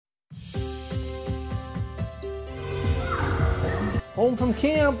Home from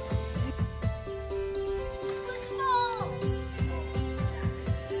camp.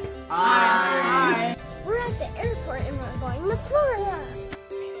 Hi. We're at the airport and we're going to Florida.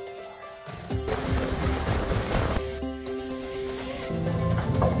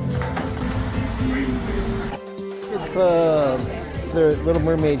 It's the Little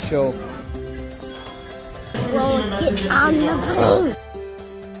Mermaid show. We'll get on the plane.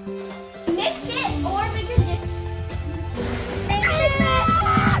 Mix it, or we can just mix it.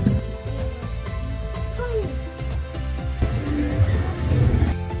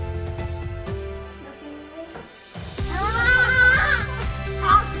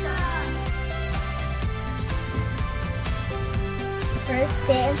 Pasta. First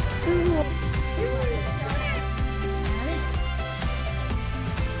day of school.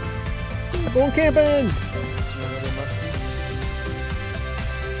 Going camping.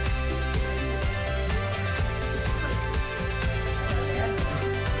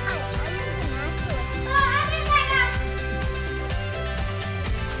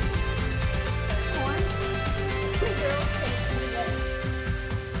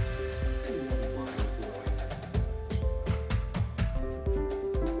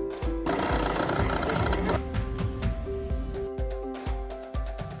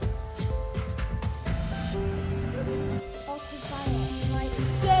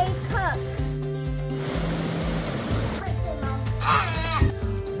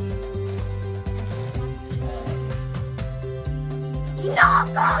 No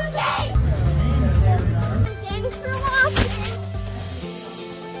cooking! Thanks for watching.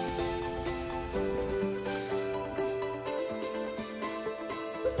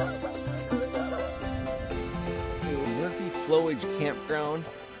 Murphy Flowage Campground.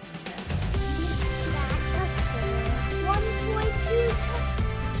 1.2.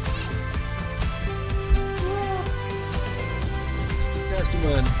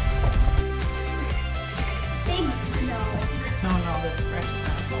 Testimony. Big snow. No, this fresh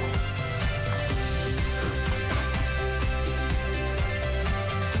apple.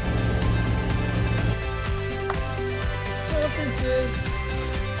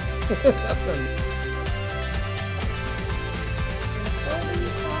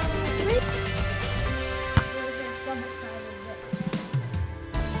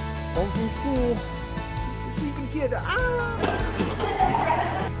 Home from school. The sleeping kid.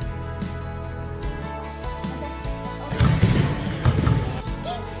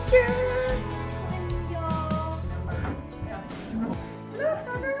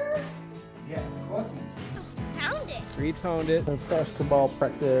 Found it. 3-pound it. Basketball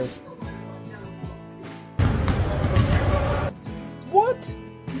practice. What?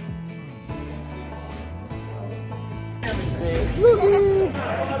 Woohoo!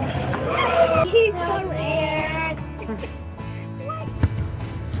 He's so rare.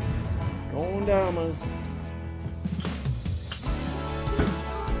 Going down us.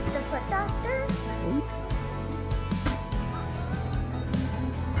 The foot doctor.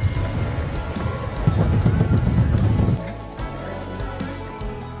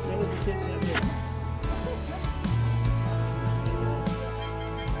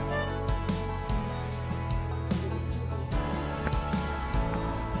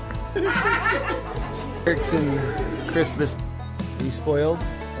 Eric's in Christmas. Are you spoiled?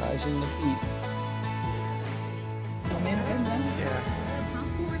 Massaging the feet.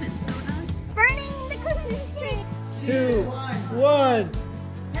 Burning the Christmas tree. 2, 1.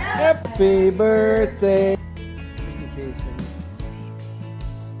 Happy birthday, Mr. Jason.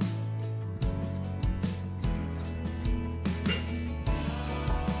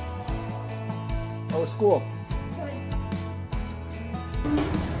 How was school?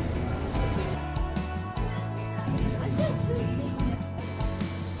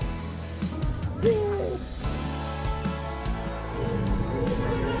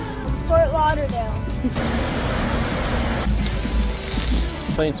 Fort Lauderdale.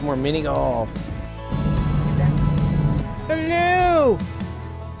 Playing some more mini golf. Hello!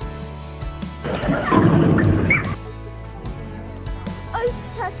 Ice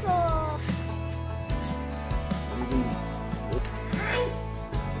castle.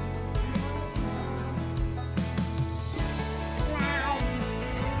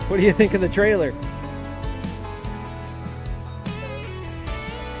 What do you think of the trailer?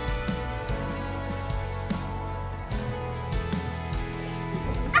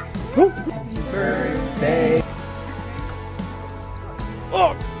 Happy birthday.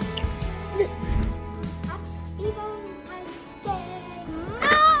 Oh! Happy Valentine's Day.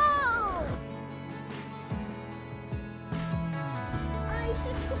 No! I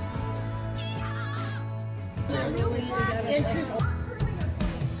think... Interesting.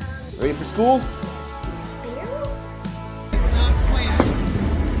 Ready for school?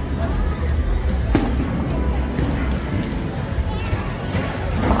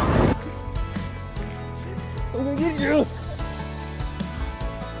 I'm gonna get you!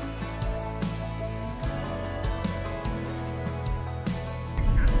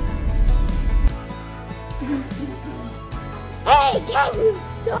 Hey, can you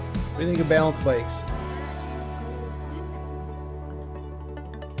stop? What do you think of balance bikes?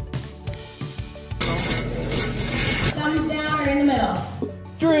 Thumbs down or in the middle?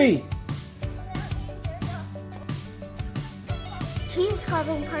 3! Cheese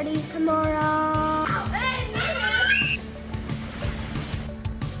carving parties tomorrow.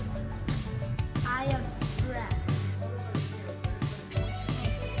 I am stressed.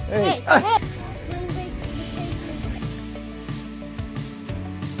 Hey! Spring break vacation.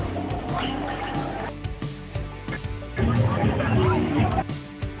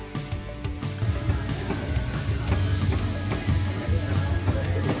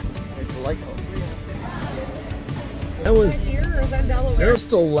 That was Here or is that Delaware?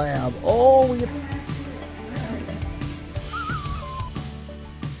 Bristol Lab. Oh, we get...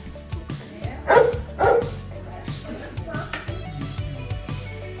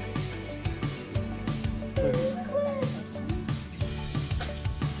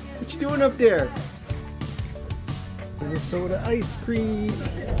 What you doing up there? Minnesota ice cream.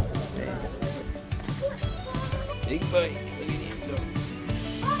 Big bite. Look at him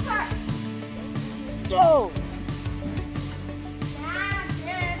go. Go!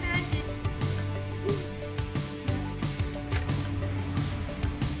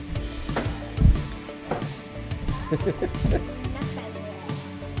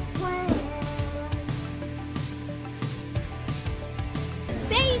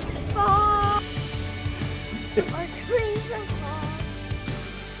 Baseball! Our trees are fall.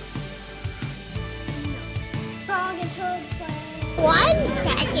 Frog and toad play. 1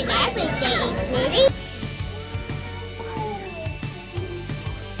 second every day, kitty.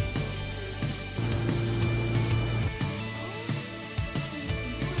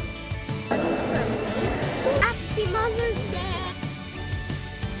 Happy Mother's Day.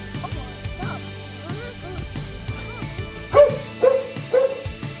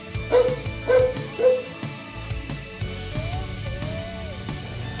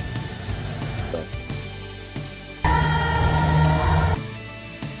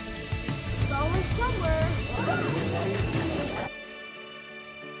 Going somewhere.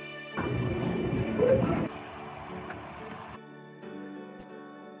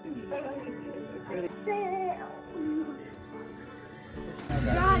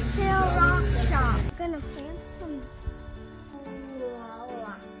 Rock sale, rock shop. Gonna plant some.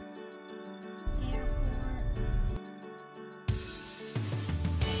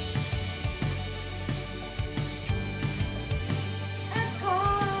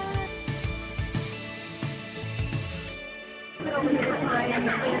 Airport.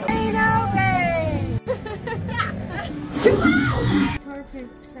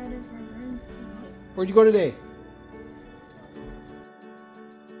 Where'd you go today?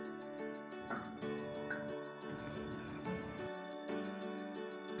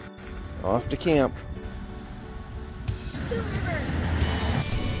 Off to camp.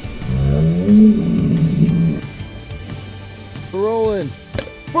 We're rolling.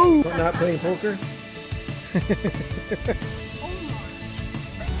 Boom! Not playing poker.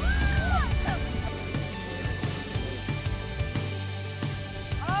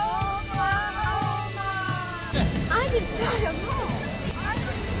 I just got a ball.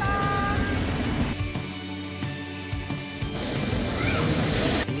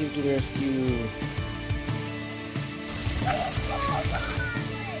 Leave to the rescue.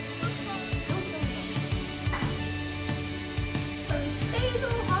 Stay so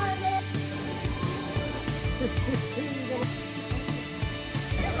hard.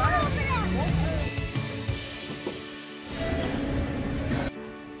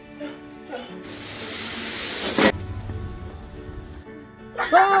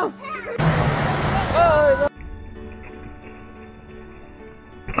 Oh! Oh!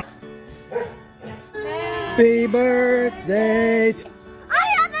 Happy birthday! I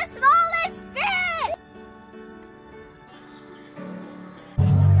have the smallest fish!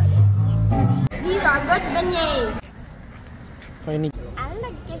 These are good beignets. Finding. I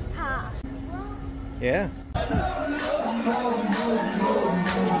like guitar. Yeah.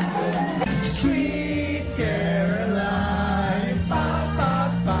 Sweet Caroline. Ba, ba,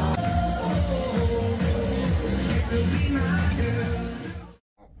 ba.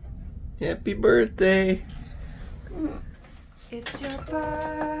 Happy birthday. It's your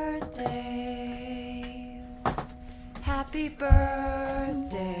birthday. Happy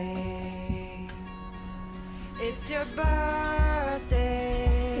birthday. It's your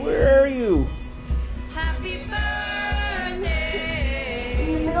birthday. Where are you? Happy birthday.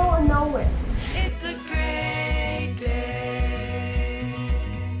 In the middle of nowhere. It's a great day.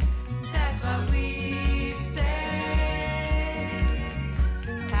 That's what we say.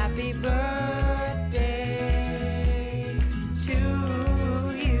 Happy birthday.